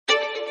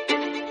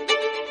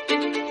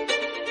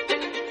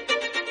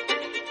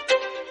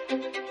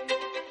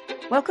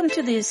Welcome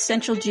to the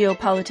Essential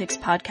Geopolitics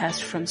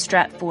podcast from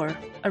Stratfor,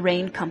 a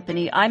RAIN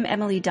company. I'm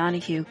Emily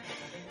Donahue.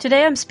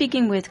 Today I'm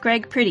speaking with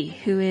Greg Priddy,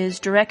 who is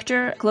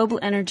Director, Global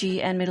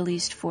Energy and Middle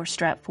East for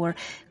Stratfor.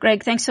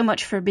 Greg, thanks so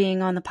much for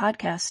being on the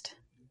podcast.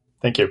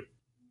 Thank you.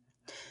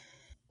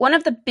 One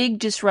of the big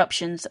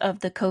disruptions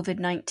of the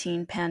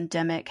COVID-19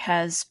 pandemic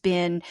has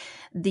been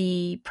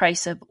the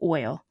price of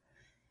oil.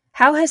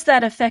 How has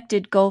that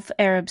affected Gulf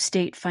Arab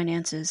state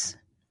finances?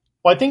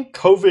 Well, I think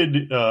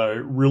COVID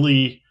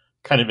really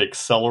kind of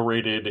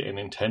accelerated and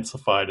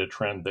intensified a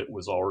trend that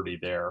was already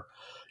there.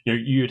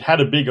 You'd had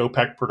a big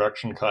OPEC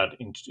production cut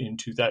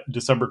into that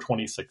December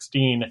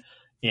 2016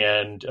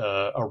 and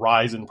a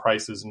rise in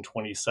prices in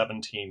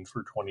 2017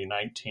 through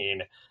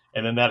 2019.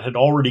 And then that had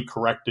already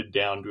corrected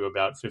down to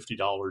about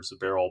 $50 a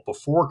barrel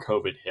before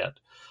COVID hit.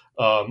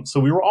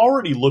 So we were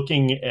already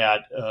looking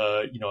at,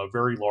 a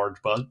very large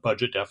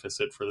budget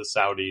deficit for the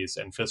Saudis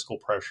and fiscal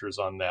pressures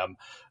on them.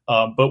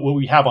 But what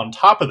we have on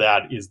top of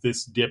that is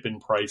this dip in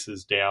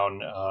prices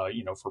down,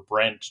 for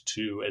Brent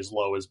to as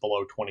low as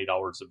below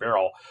 $20 a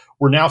barrel.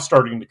 We're now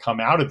starting to come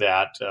out of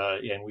that,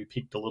 and we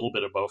peaked a little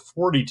bit above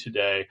 40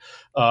 today.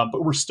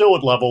 But we're still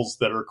at levels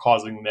that are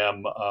causing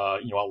them, a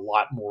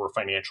lot more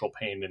financial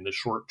pain in the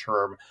short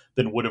term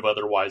than would have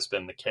otherwise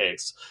been the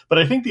case. But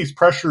I think these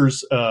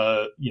pressures,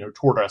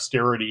 toward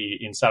austerity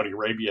in Saudi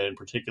Arabia in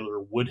particular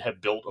would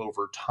have built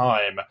over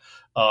time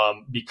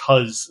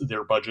because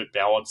their budget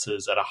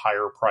balances at a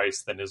higher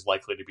price than is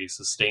likely to be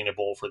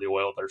sustainable for the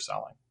oil they're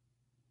selling.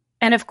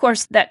 And of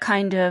course, that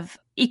kind of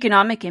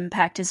economic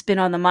impact has been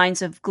on the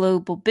minds of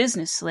global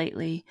business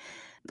lately.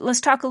 Let's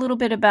talk a little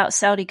bit about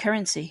Saudi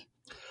currency.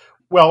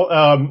 Well,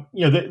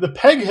 the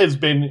peg has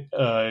been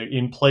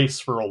in place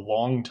for a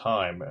long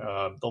time.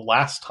 The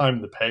last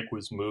time the peg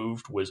was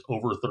moved was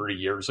over 30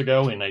 years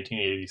ago in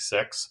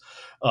 1986.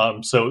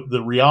 So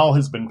the rial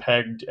has been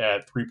pegged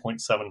at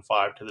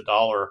 3.75 to the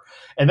dollar,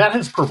 and that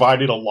has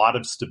provided a lot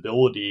of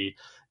stability,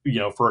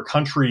 for a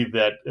country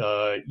that,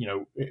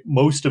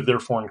 most of their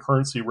foreign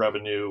currency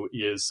revenue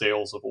is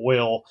sales of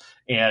oil,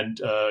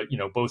 and,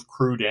 both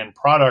crude and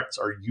products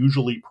are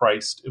usually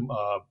priced,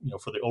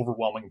 for the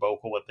overwhelming bulk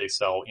of what they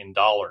sell in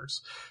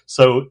dollars.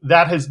 So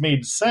that has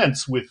made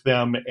sense with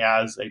them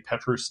as a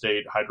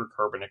petrostate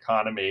hydrocarbon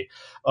economy.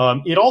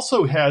 It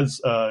also has,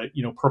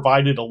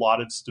 provided a lot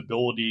of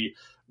stability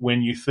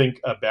when you think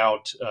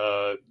about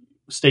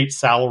state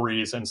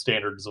salaries and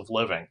standards of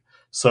living.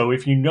 So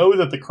if you know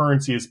that the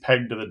currency is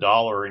pegged to the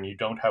dollar and you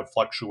don't have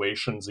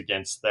fluctuations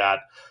against that,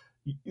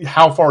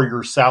 how far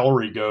your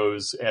salary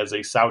goes as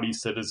a Saudi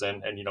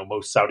citizen, and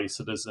most Saudi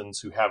citizens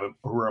who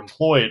are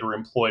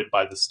employed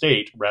by the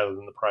state rather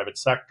than the private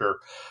sector,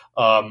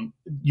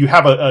 you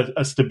have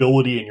a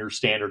stability in your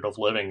standard of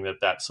living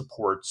that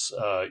supports,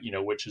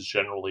 which has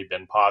generally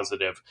been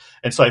positive.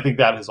 And so I think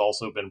that has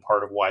also been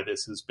part of why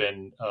this has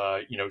been,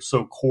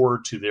 so core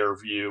to their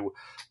view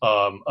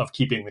of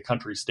keeping the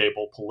country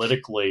stable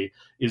politically,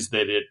 is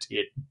that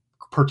it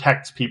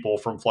protects people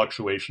from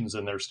fluctuations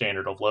in their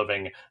standard of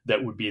living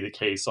that would be the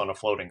case on a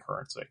floating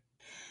currency.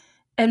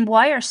 And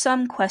why are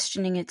some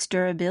questioning its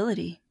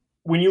durability?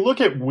 When you look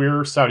at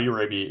where Saudi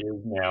Arabia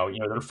is now,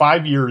 they're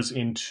 5 years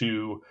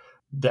into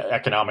the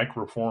economic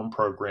reform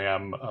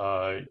program,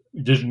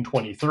 Vision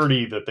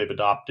 2030, that they've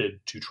adopted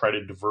to try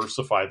to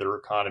diversify their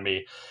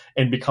economy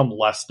and become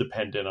less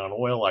dependent on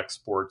oil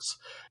exports.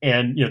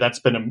 And, that's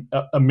been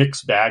a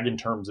mixed bag in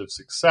terms of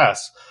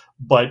success.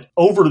 But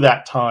over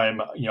that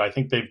time, I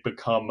think they've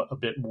become a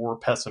bit more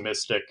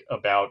pessimistic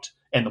about,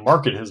 and the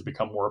market has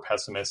become more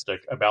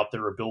pessimistic about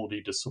their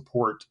ability to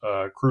support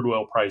crude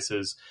oil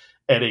prices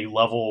at a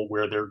level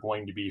where they're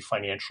going to be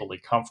financially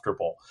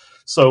comfortable.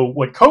 So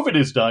what COVID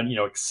has done,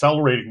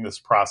 accelerating this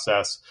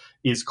process,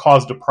 is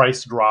caused a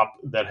price drop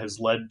that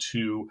has led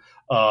to,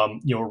 a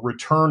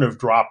return of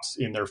drops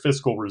in their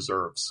fiscal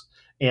reserves.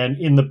 And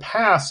in the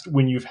past,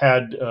 when you've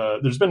had,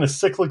 there's been a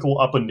cyclical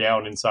up and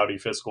down in Saudi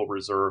fiscal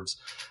reserves.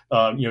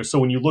 So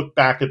when you look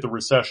back at the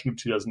recession of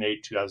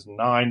 2008,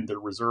 2009, the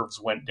reserves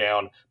went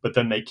down, but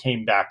then they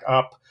came back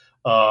up.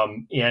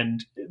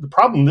 And the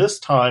problem this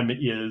time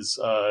is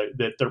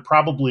that they're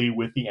probably,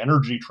 with the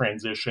energy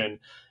transition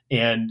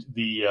and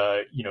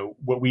the,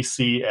 what we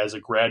see as a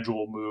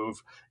gradual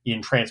move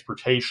in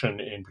transportation,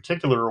 in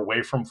particular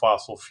away from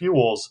fossil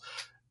fuels,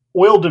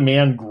 oil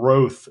demand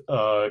growth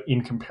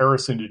in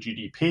comparison to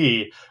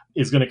GDP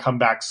is going to come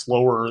back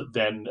slower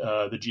than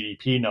the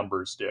GDP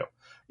numbers do.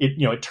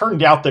 It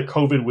turned out that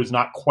COVID was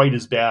not quite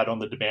as bad on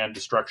the demand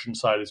destruction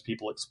side as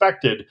people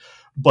expected,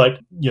 but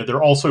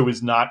there also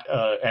is not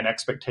an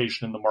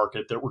expectation in the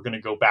market that we're going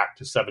to go back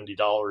to $70,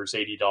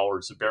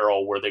 $80 a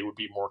barrel where they would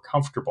be more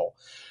comfortable.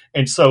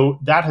 And so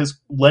that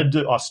has led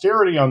to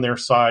austerity on their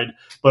side,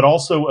 but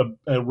also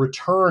a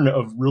return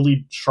of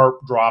really sharp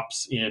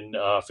drops in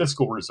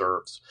fiscal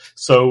reserves.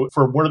 So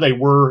for where they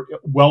were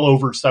well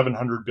over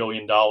 $700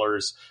 billion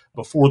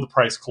before the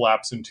price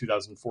collapse in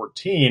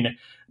 2014,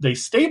 they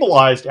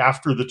stabilized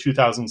after the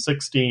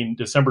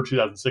December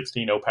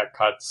 2016 OPEC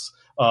cuts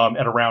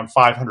at around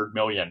 500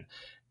 million.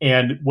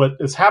 And what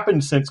has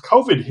happened since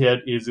COVID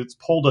hit is it's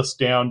pulled us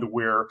down to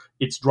where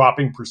it's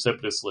dropping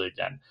precipitously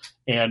again.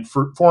 And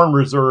for foreign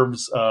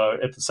reserves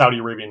at the Saudi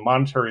Arabian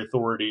Monetary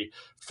Authority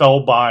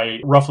fell by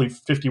roughly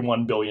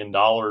 $51 billion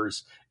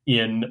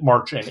in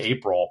March and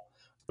April.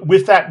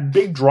 With that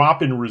big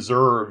drop in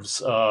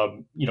reserves,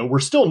 we're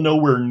still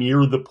nowhere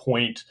near the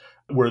point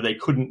where they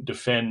couldn't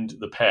defend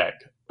the peg.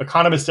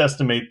 Economists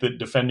estimate that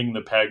defending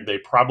the peg, they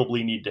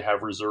probably need to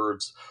have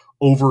reserves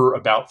over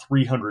about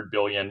 300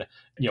 billion,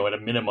 at a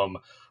minimum.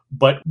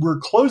 But we're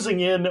closing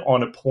in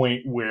on a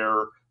point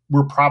where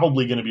we're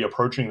probably going to be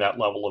approaching that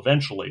level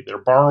eventually. They're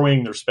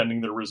borrowing, they're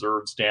spending their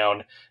reserves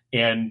down.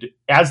 And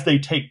as they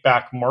take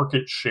back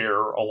market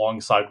share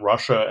alongside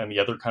Russia and the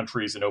other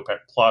countries in OPEC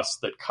Plus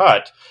that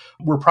cut,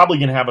 we're probably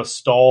going to have a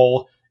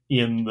stall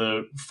in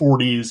the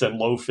 40s and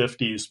low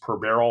 50s per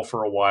barrel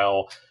for a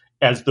while.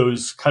 As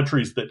those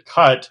countries that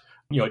cut,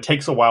 it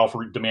takes a while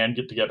for demand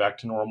to get back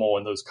to normal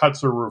and those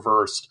cuts are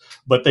reversed,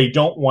 but they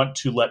don't want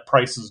to let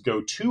prices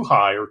go too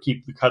high or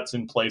keep the cuts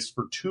in place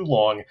for too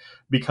long,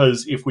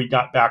 because if we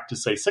got back to,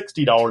 say,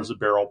 $60 a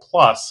barrel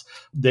plus,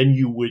 then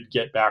you would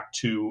get back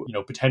to,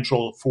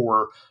 potential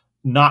for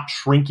not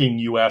shrinking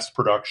U.S.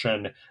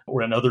 production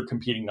or another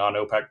competing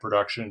non-OPEC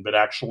production, but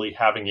actually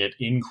having it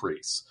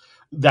increase.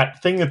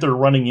 That thing that they're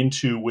running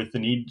into with the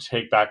need to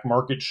take back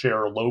market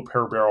share, low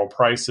per barrel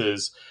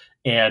prices,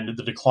 and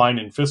the decline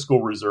in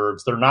fiscal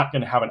reserves, they're not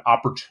going to have an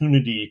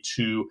opportunity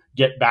to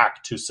get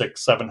back to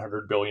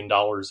 $700 billion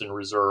in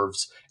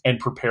reserves and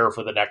prepare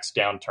for the next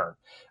downturn.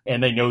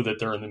 And they know that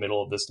they're in the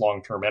middle of this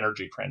long-term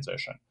energy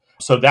transition.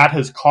 So that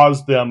has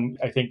caused them,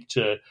 I think,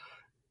 to,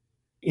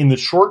 in the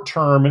short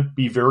term,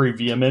 be very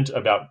vehement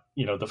about,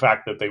 the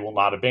fact that they will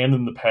not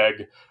abandon the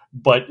peg.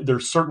 But there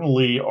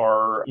certainly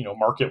are,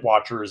 market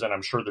watchers, and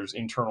I'm sure there's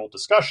internal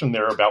discussion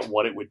there about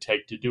what it would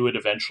take to do it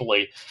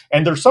eventually.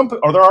 And there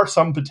are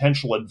some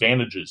potential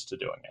advantages to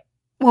doing it.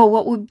 Well,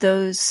 what would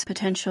those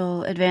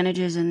potential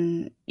advantages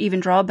and even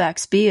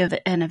drawbacks be of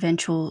an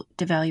eventual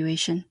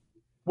devaluation?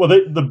 Well,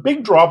 the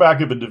big drawback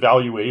of a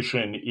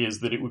devaluation is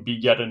that it would be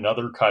yet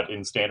another cut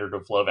in standard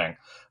of living.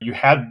 You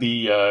had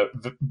the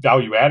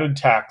value-added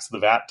tax, the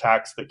VAT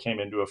tax that came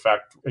into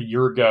effect a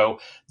year ago.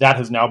 That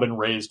has now been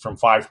raised from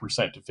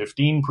 5% to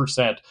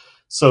 15%.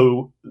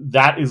 So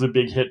that is a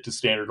big hit to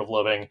standard of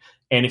living.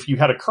 And if you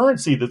had a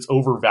currency that's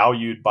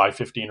overvalued by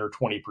 15 or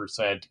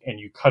 20% and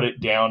you cut it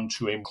down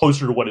to a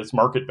closer to what its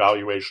market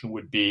valuation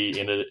would be,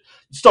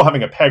 still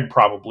having a peg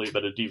probably,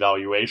 but a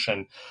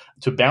devaluation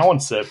to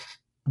balance it,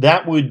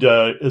 that would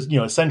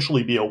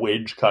essentially be a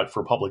wage cut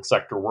for public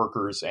sector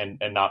workers and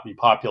not be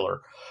popular.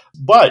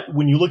 But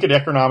when you look at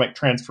economic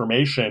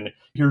transformation,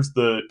 here's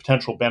the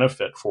potential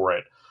benefit for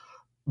it.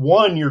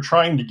 One, you're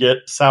trying to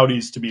get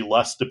Saudis to be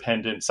less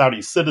dependent,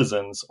 Saudi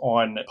citizens,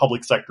 on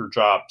public sector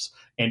jobs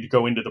and to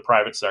go into the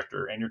private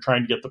sector. And you're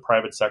trying to get the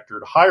private sector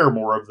to hire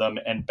more of them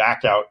and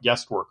back out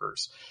guest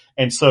workers.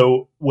 And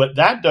so what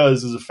that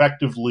does is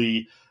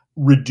effectively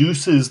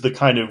reduces the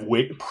kind of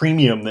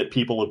premium that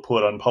people have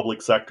put on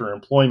public sector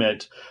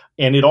employment.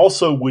 And it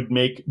also would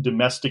make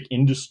domestic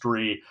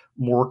industry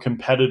more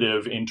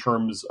competitive in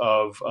terms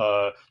of,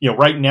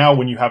 right now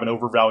when you have an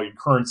overvalued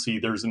currency,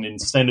 there's an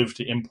incentive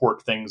to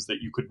import things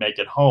that you could make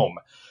at home.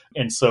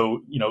 And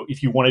so,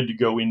 if you wanted to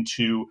go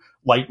into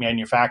light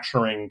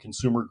manufacturing,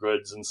 consumer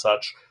goods and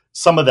such,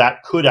 some of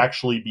that could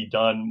actually be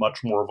done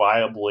much more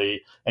viably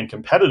and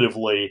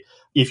competitively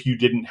if you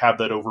didn't have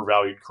that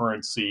overvalued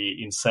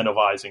currency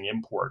incentivizing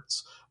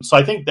imports. So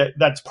I think that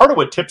that's part of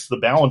what tips the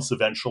balance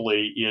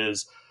eventually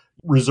is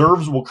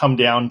reserves will come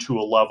down to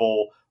a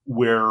level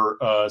where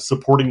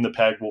supporting the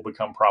peg will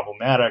become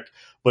problematic,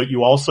 but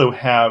you also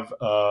have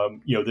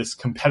this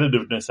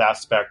competitiveness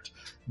aspect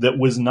that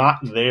was not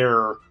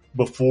there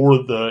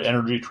before the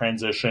energy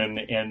transition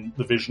and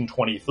the Vision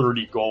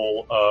 2030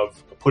 goal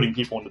of putting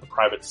people into the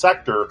private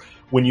sector.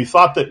 When you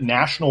thought that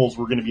nationals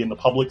were going to be in the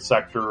public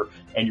sector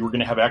and you were going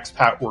to have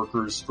expat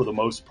workers for the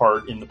most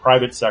part in the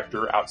private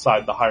sector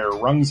outside the higher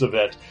rungs of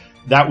it,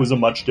 that was a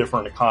much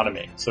different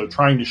economy. So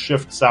trying to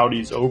shift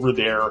Saudis over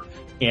there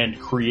and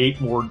create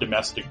more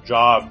domestic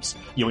jobs,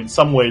 in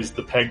some ways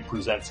the peg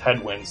presents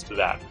headwinds to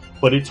that.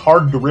 But it's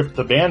hard to rip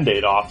the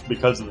Band-Aid off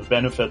because of the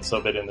benefits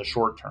of it in the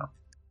short term.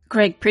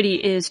 Greg Priddy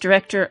is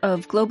Director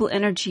of Global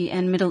Energy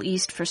and Middle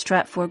East for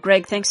Stratfor.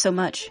 Greg, thanks so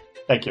much.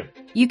 Thank you.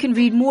 You can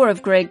read more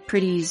of Greg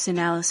Priddy's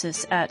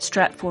analysis at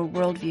Stratfor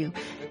Worldview.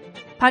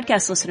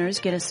 Podcast listeners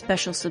get a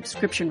special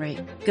subscription rate.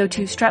 Go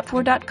to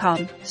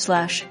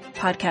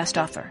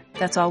stratfor.com/podcast offer.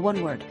 That's all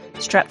one word.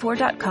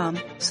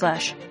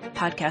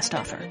 stratfor.com/podcast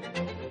offer.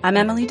 I'm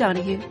Emily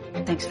Donahue.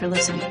 Thanks for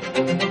listening.